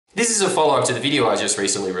This is a follow-up to the video I just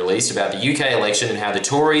recently released about the UK election and how the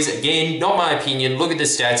Tories, again, not my opinion, look at the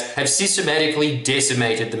stats, have systematically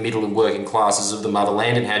decimated the middle and working classes of the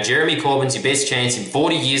motherland, and how Jeremy Corbyn's your best chance in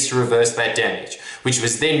 40 years to reverse that damage, which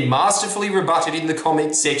was then masterfully rebutted in the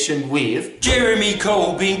comments section with Jeremy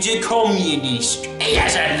Corbyn's a communist. He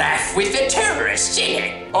has a laugh with the terrorists,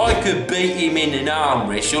 innit? I could beat him in an arm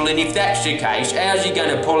wrestle, and if that's the case, how's he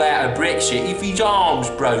gonna pull out of Brexit if his arm's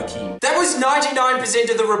broken? That was 99%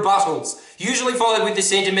 of the rebuttals, usually followed with the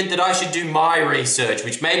sentiment that I should do my research,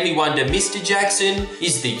 which made me wonder, Mr. Jackson,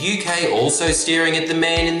 is the UK also staring at the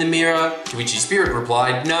man in the mirror? To which his spirit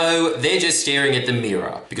replied, no, they're just staring at the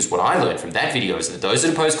mirror. Because what I learned from that video is that those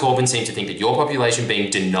that oppose Corbyn seem to think that your population being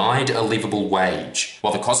denied a livable wage.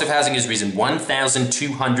 While the cost of housing has risen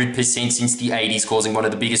 1,200% since the 80s, causing one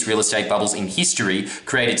of the biggest real estate bubbles in history,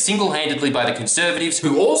 created single-handedly by the Conservatives,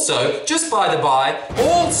 who also, just by the by,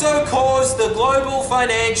 also caused the global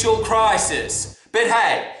financial crisis. But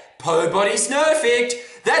hey, po body's no effect.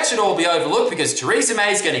 That should all be overlooked because Theresa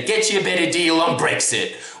May's going to get you a better deal on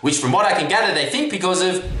Brexit, which from what I can gather they think because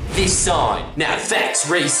of this sign. Now that's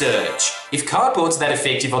research. If cardboard's that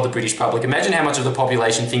effective on the British public, imagine how much of the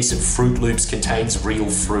population thinks that Fruit Loops contains real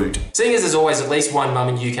fruit. Seeing as there's always at least one mum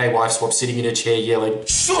in UK wife swap sitting in a chair yelling,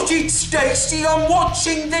 "Shut it, Stacey, I'm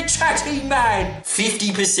watching the chatty man!"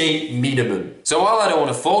 50% minimum. So while I don't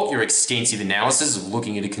want to fault your extensive analysis of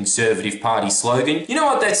looking at a Conservative Party slogan, you know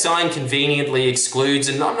what that sign conveniently excludes?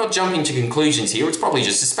 And I'm not jumping to conclusions here, it's probably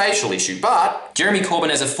just a spatial issue, but Jeremy Corbyn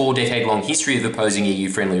has a 4-decade-long history of opposing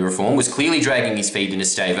EU-friendly reform, was clearly dragging his feet in a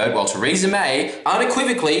stay vote, while Theresa May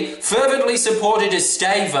unequivocally, fervently supported a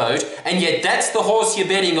stay vote, and yet that's the horse you're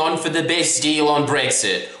betting on for the best deal on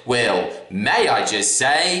Brexit. Well, may I just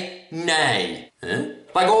say, nay. Huh?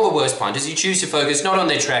 Like all the worst punters, you choose to focus not on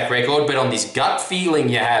their track record, but on this gut feeling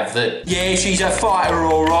you have that, yeah, she's a fighter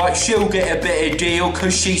alright, she'll get a better deal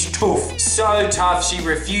cause she's tough. So tough she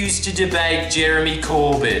refused to debate Jeremy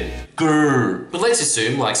Corbyn. Grrr. But let's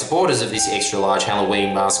assume, like supporters of this extra large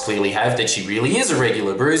Halloween mask clearly have, that she really is a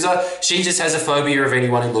regular bruiser. She just has a phobia of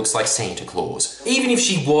anyone who looks like Santa Claus. Even if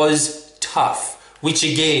she was tough, which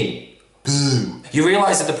again, boo. You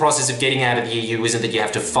realise that the process of getting out of the EU isn't that you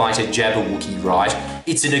have to fight a Jabberwocky, right?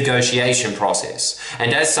 It's a negotiation process.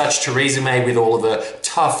 And as such, Theresa May, with all of her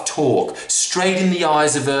tough talk, straight in the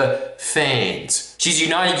eyes of her fans, she's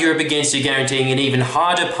united Europe against her, guaranteeing an even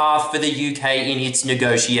harder path for the UK in its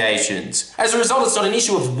negotiations. As a result, it's not an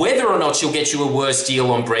issue of whether or not she'll get you a worse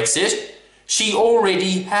deal on Brexit. She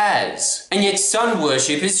already has. And yet sun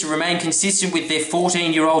worshippers, who remain consistent with their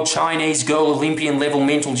 14-year-old Chinese girl Olympian-level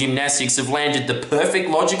mental gymnastics, have landed the perfect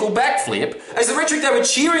logical backflip, as the rhetoric they were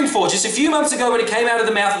cheering for just a few months ago when it came out of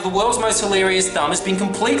the mouth of the world's most hilarious thumb has been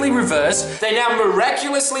completely reversed. They now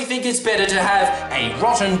miraculously think it's better to have a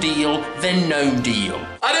rotten deal than no deal.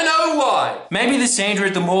 I don't know why. Maybe the Sandra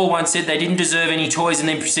at the mall once said they didn't deserve any toys and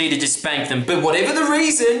then proceeded to spank them, but whatever the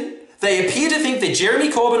reason, they appear to think that Jeremy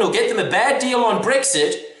Corbyn will get them a bad deal on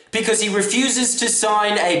Brexit because he refuses to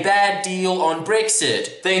sign a bad deal on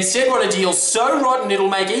Brexit. They instead want a deal so rotten it'll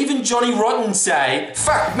make even Johnny Rotten say,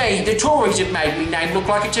 "Fuck me, the Tories have made me name look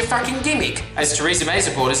like it's a fucking gimmick." As Theresa May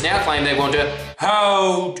supporters now claim they want to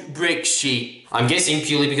hold Brexit. I'm guessing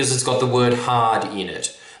purely because it's got the word hard in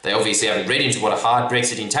it. They obviously haven't read into what a hard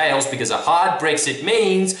Brexit entails, because a hard Brexit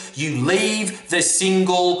means you leave the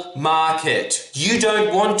single market. You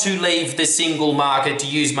don't want to leave the single market, to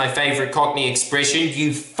use my favourite Cockney expression,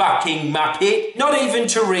 you fucking muppet. Not even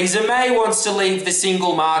Theresa May wants to leave the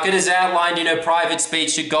single market, as outlined in her private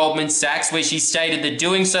speech to Goldman Sachs, where she stated that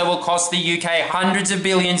doing so will cost the UK hundreds of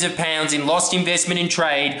billions of pounds in lost investment in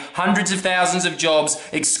trade, hundreds of thousands of jobs,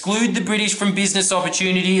 exclude the British from business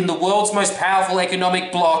opportunity in the world's most powerful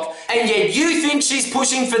economic bloc. And yet you think she's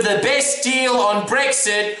pushing for the best deal on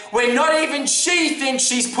Brexit when not even she thinks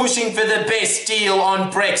she's pushing for the best deal on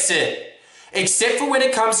Brexit. Except for when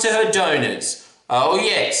it comes to her donors. Oh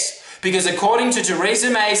yes. Because according to Theresa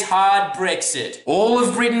May's hard Brexit, all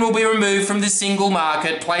of Britain will be removed from the single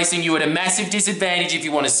market, placing you at a massive disadvantage if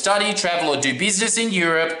you want to study, travel or do business in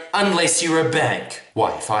Europe, unless you're a bank.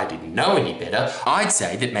 Why, if I didn't know any better, I'd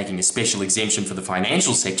say that making a special exemption for the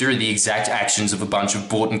financial sector are the exact actions of a bunch of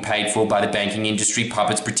bought and paid for by the banking industry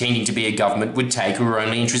puppets pretending to be a government would take, who are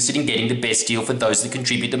only interested in getting the best deal for those that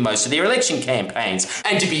contribute the most to their election campaigns,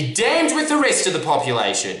 and to be damned with the rest of the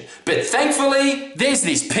population. But thankfully, there's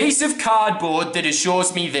this piece of cardboard that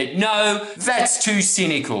assures me that no, that's too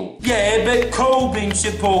cynical. Yeah, but Corbyn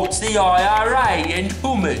supports the IRA and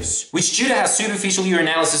hummus. Which, due to how superficial your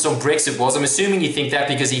analysis on Brexit was, I'm assuming you think think that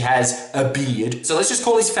because he has a beard. So let's just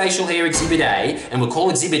call his facial hair Exhibit A, and we'll call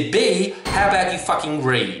Exhibit B, how about you fucking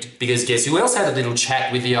read? Because guess who else had a little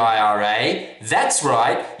chat with the IRA? That's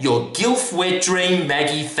right, your gilf wet dream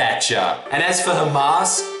Maggie Thatcher. And as for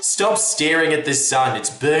Hamas, stop staring at the sun, it's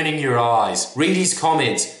burning your eyes. Read his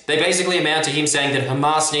comments. They basically amount to him saying that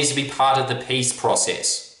Hamas needs to be part of the peace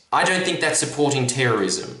process. I don't think that's supporting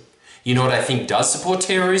terrorism. You know what I think does support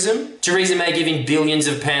terrorism? Theresa May giving billions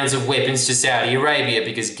of pounds of weapons to Saudi Arabia,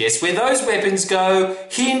 because guess where those weapons go?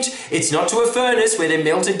 Hint, it's not to a furnace where they're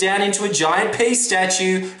melted down into a giant peace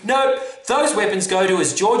statue. Nope, those weapons go to,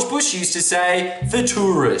 as George Bush used to say, the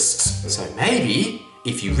tourists. So maybe,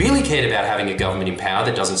 if you really cared about having a government in power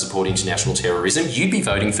that doesn't support international terrorism, you'd be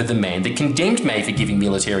voting for the man that condemned May for giving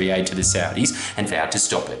military aid to the Saudis and vowed to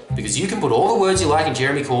stop it. Because you can put all the words you like in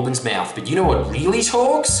Jeremy Corbyn's mouth, but you know what really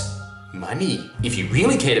talks? Money. If you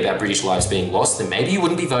really cared about British lives being lost, then maybe you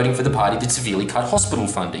wouldn't be voting for the party that severely cut hospital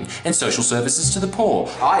funding and social services to the poor,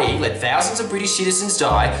 i.e. let thousands of British citizens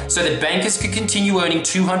die so that bankers could continue earning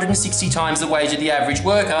 260 times the wage of the average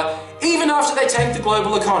worker, even after they tank the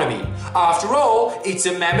global economy. After all, it's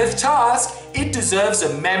a mammoth task, it deserves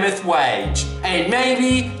a mammoth wage. And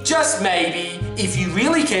maybe, just maybe, if you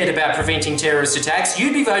really cared about preventing terrorist attacks,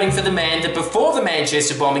 you'd be voting for the man that before the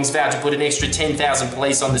Manchester bombings vowed to put an extra 10,000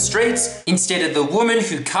 police on the streets, instead of the woman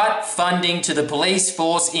who cut funding to the police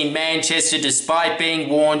force in Manchester despite being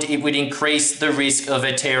warned it would increase the risk of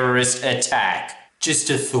a terrorist attack. Just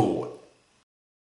a thought.